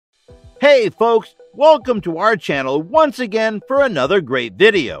Hey folks, welcome to our channel once again for another great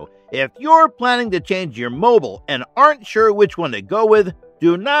video. If you're planning to change your mobile and aren't sure which one to go with,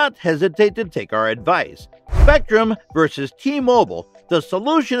 do not hesitate to take our advice. Spectrum versus T-Mobile. The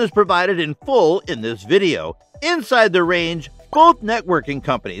solution is provided in full in this video. Inside the range, both networking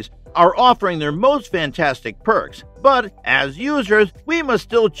companies are offering their most fantastic perks, but as users, we must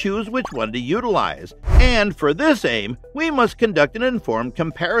still choose which one to utilize. And for this aim, we must conduct an informed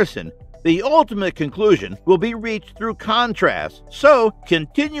comparison. The ultimate conclusion will be reached through contrast, so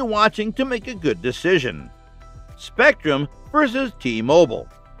continue watching to make a good decision. Spectrum versus T-Mobile.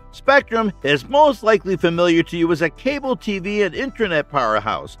 Spectrum is most likely familiar to you as a cable TV and internet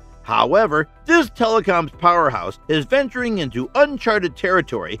powerhouse. However, this telecom's powerhouse is venturing into uncharted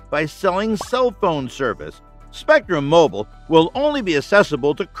territory by selling cell phone service. Spectrum Mobile will only be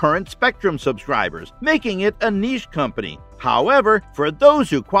accessible to current Spectrum subscribers, making it a niche company. However, for those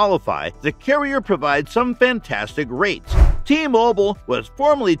who qualify, the carrier provides some fantastic rates. T-Mobile was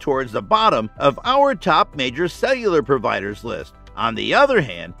formerly towards the bottom of our top major cellular providers list. On the other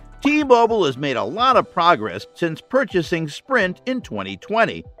hand, T-Mobile has made a lot of progress since purchasing Sprint in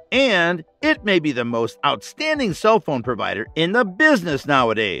 2020, and it may be the most outstanding cell phone provider in the business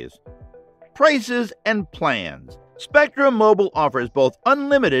nowadays. Prices and plans. Spectrum Mobile offers both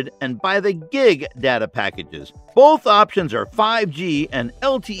unlimited and by the gig data packages. Both options are 5G and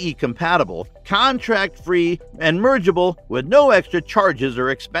LTE compatible, contract-free, and mergeable with no extra charges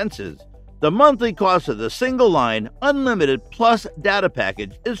or expenses. The monthly cost of the single-line, unlimited plus data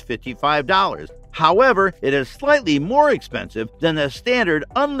package is $55. However, it is slightly more expensive than the standard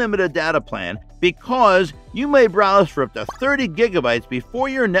unlimited data plan because you may browse for up to 30 gigabytes before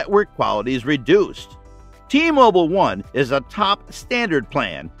your network quality is reduced. T-Mobile One is a top standard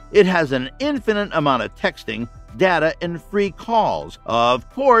plan. It has an infinite amount of texting, data, and free calls. Of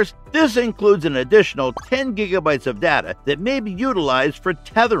course, this includes an additional 10 gigabytes of data that may be utilized for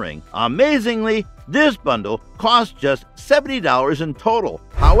tethering. Amazingly, this bundle costs just $70 in total.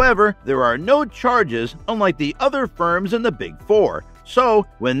 However, there are no charges unlike the other firms in the Big Four. So,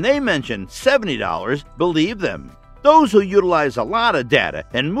 when they mention $70, believe them. Those who utilize a lot of data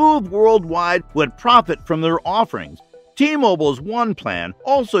and move worldwide would profit from their offerings. T-Mobile's One plan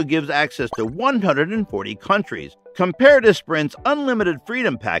also gives access to 140 countries. Compared to Sprint's Unlimited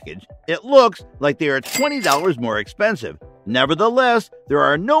Freedom package, it looks like they are $20 more expensive. Nevertheless, there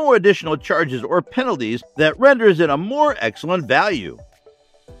are no additional charges or penalties that renders it a more excellent value.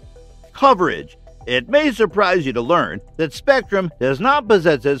 Coverage. It may surprise you to learn that Spectrum does not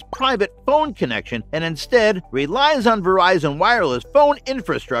possess its private phone connection and instead relies on Verizon Wireless phone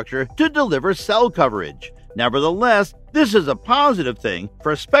infrastructure to deliver cell coverage. Nevertheless, this is a positive thing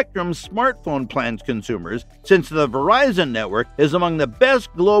for Spectrum's smartphone plans consumers since the Verizon network is among the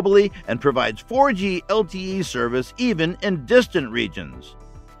best globally and provides 4G LTE service even in distant regions.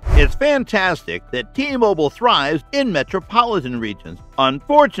 It's fantastic that T-Mobile thrives in metropolitan regions.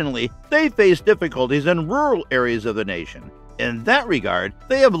 Unfortunately, they face difficulties in rural areas of the nation. In that regard,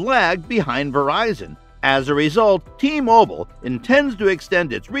 they have lagged behind Verizon. As a result, T-Mobile intends to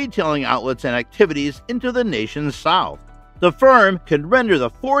extend its retailing outlets and activities into the nation's south. The firm can render the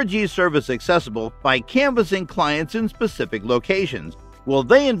 4G service accessible by canvassing clients in specific locations. Will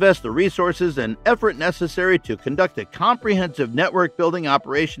they invest the resources and effort necessary to conduct a comprehensive network building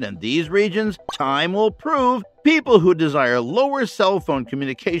operation in these regions? Time will prove. People who desire lower cell phone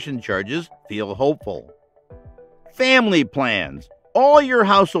communication charges feel hopeful. Family plans. All your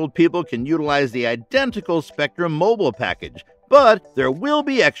household people can utilize the identical Spectrum Mobile package, but there will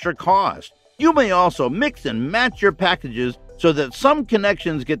be extra cost. You may also mix and match your packages so that some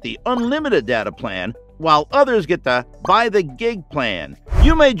connections get the unlimited data plan while others get the by the gig plan.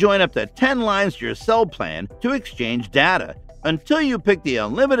 You may join up to 10 lines to your cell plan to exchange data. Until you pick the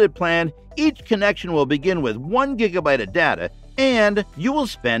unlimited plan, each connection will begin with 1 gigabyte of data, and you will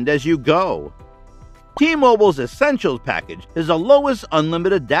spend as you go. T-Mobile's Essentials package is the lowest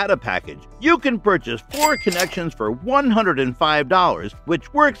unlimited data package. You can purchase 4 connections for $105,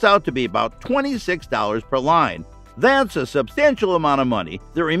 which works out to be about $26 per line. That's a substantial amount of money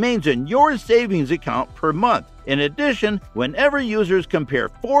that remains in your savings account per month. In addition, whenever users compare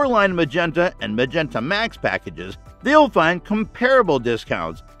 4-line Magenta and Magenta Max packages, they'll find comparable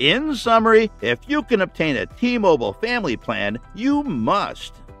discounts. In summary, if you can obtain a T-Mobile family plan, you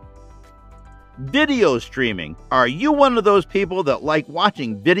must. Video streaming. Are you one of those people that like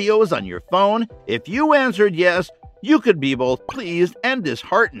watching videos on your phone? If you answered yes, you could be both pleased and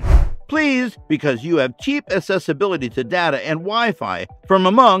disheartened. Pleased because you have cheap accessibility to data and Wi-Fi from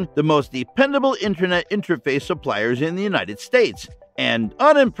among the most dependable internet interface suppliers in the United States. and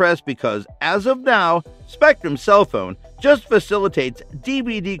unimpressed because, as of now, Spectrum cell phone just facilitates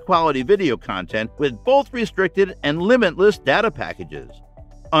DVD quality video content with both restricted and limitless data packages.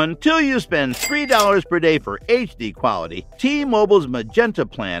 Until you spend $3 per day for HD quality, T-Mobile's Magenta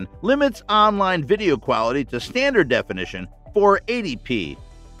plan limits online video quality to standard definition 480p.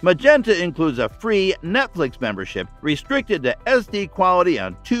 Magenta includes a free Netflix membership restricted to SD quality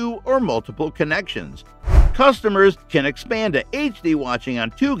on 2 or multiple connections. Customers can expand to HD watching on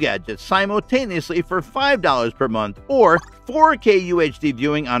 2 gadgets simultaneously for $5 per month or 4K UHD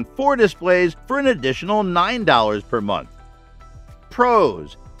viewing on 4 displays for an additional $9 per month.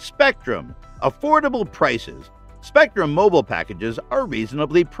 Pros: Spectrum, affordable prices. Spectrum mobile packages are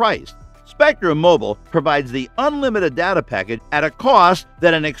reasonably priced. Spectrum Mobile provides the unlimited data package at a cost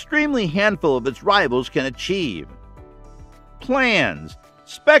that an extremely handful of its rivals can achieve. Plans: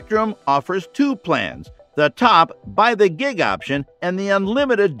 Spectrum offers 2 plans, the top by the gig option and the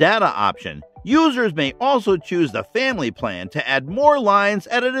unlimited data option. Users may also choose the family plan to add more lines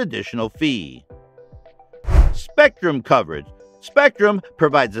at an additional fee. Spectrum coverage: Spectrum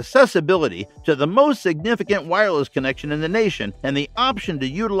provides accessibility to the most significant wireless connection in the nation and the option to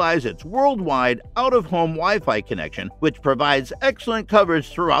utilize its worldwide out-of-home Wi-Fi connection, which provides excellent coverage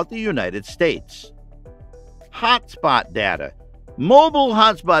throughout the United States. Hotspot data: Mobile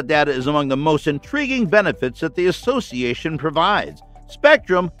hotspot data is among the most intriguing benefits that the association provides.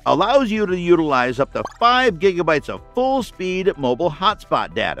 Spectrum allows you to utilize up to 5 gigabytes of full-speed mobile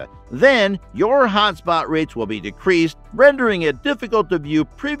hotspot data. Then, your hotspot rates will be decreased, rendering it difficult to view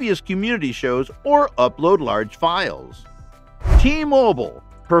previous community shows or upload large files. T-Mobile,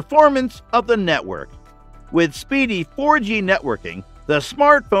 performance of the network. With speedy 4G networking, the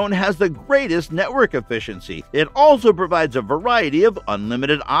smartphone has the greatest network efficiency. It also provides a variety of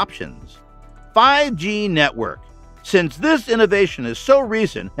unlimited options. 5G network. Since this innovation is so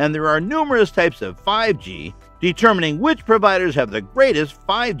recent and there are numerous types of 5G, determining which providers have the greatest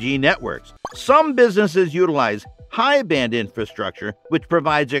 5G networks. Some businesses utilize high-band infrastructure, which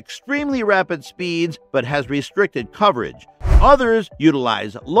provides extremely rapid speeds but has restricted coverage. Others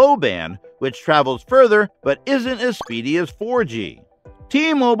utilize low-band, which travels further but isn't as speedy as 4G.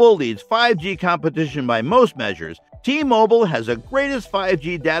 T-Mobile leads 5G competition by most measures. T-Mobile has the greatest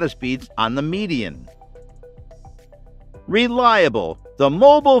 5G data speeds on the median. Reliable. The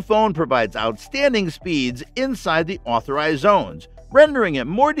mobile phone provides outstanding speeds inside the authorized zones, rendering it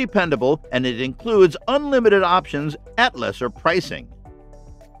more dependable, and it includes unlimited options at lesser pricing.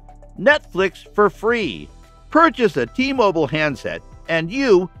 Netflix for free. Purchase a T-Mobile handset and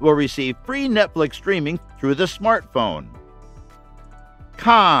you will receive free Netflix streaming through the smartphone.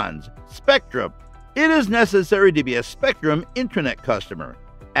 Cons: Spectrum. It is necessary to be a Spectrum Internet customer.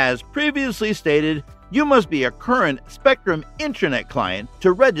 As previously stated, you must be a current Spectrum Internet client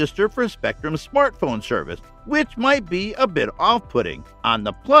to register for Spectrum smartphone service, which might be a bit off-putting. On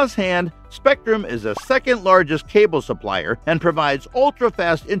the plus hand, Spectrum is the second largest cable supplier and provides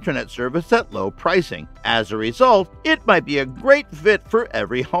ultra-fast internet service at low pricing. As a result, it might be a great fit for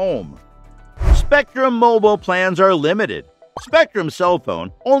every home. Spectrum mobile plans are limited. Spectrum cell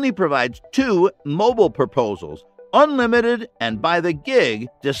phone only provides 2 mobile proposals, unlimited and by the gig,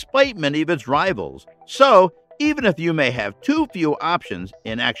 despite many of its rivals. So, even if you may have too few options,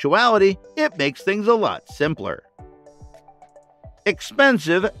 in actuality, it makes things a lot simpler.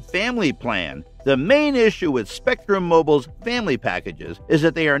 Expensive family plan. The main issue with Spectrum Mobile's family packages is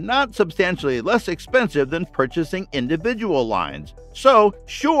that they are not substantially less expensive than purchasing individual lines. So,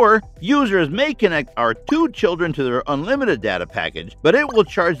 sure, users may connect our 2 children to their unlimited data package, but it will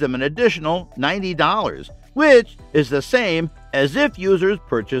charge them an additional $90, which is the same as if users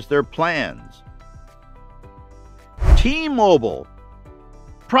purchase their plans. T-Mobile.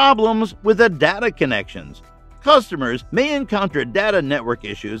 Problems with the data connections. Customers may encounter data network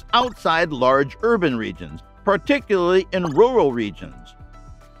issues outside large urban regions, particularly in rural regions.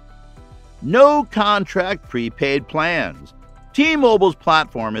 No contract prepaid plans. T-Mobile's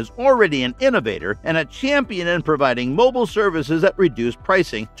platform is already an innovator and a champion in providing mobile services at reduced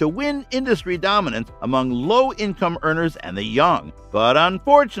pricing to win industry dominance among low-income earners and the young. But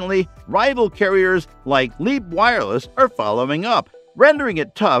unfortunately, rival carriers like Leap Wireless are following up, rendering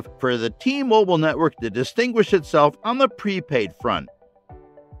it tough for the T-Mobile network to distinguish itself on the prepaid front.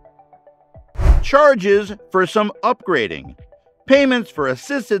 Charges for some upgrading. Payments for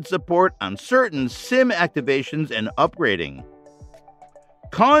assisted support on certain SIM activations and upgrading.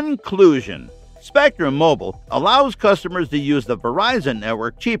 Conclusion. Spectrum Mobile allows customers to use the Verizon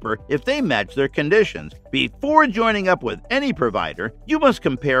network cheaper if they match their conditions. Before joining up with any provider, you must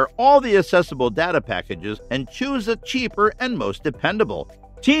compare all the accessible data packages and choose the cheaper and most dependable.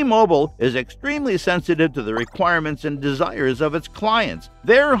 T-Mobile is extremely sensitive to the requirements and desires of its clients.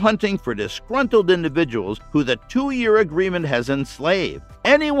 They're hunting for disgruntled individuals who the 2-year agreement has enslaved.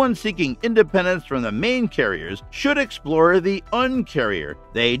 Anyone seeking independence from the main carriers should explore the Un-carrier.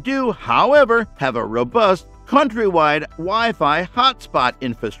 They do, however, have a robust, countrywide Wi-Fi hotspot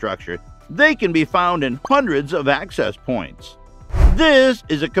infrastructure. They can be found in hundreds of access points. This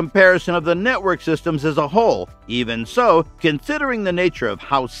is a comparison of the network systems as a whole. Even so, considering the nature of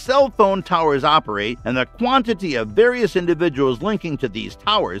how cell phone towers operate and the quantity of various individuals linking to these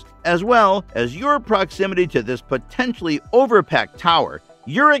towers, as well as your proximity to this potentially overpacked tower,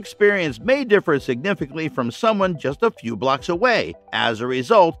 your experience may differ significantly from someone just a few blocks away. As a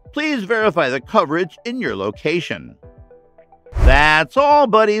result, please verify the coverage in your location. That's all,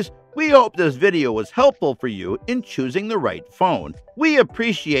 buddies. We hope this video was helpful for you in choosing the right phone. We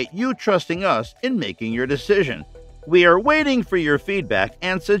appreciate you trusting us in making your decision. We are waiting for your feedback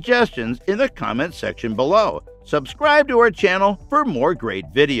and suggestions in the comment section below. Subscribe to our channel for more great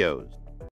videos.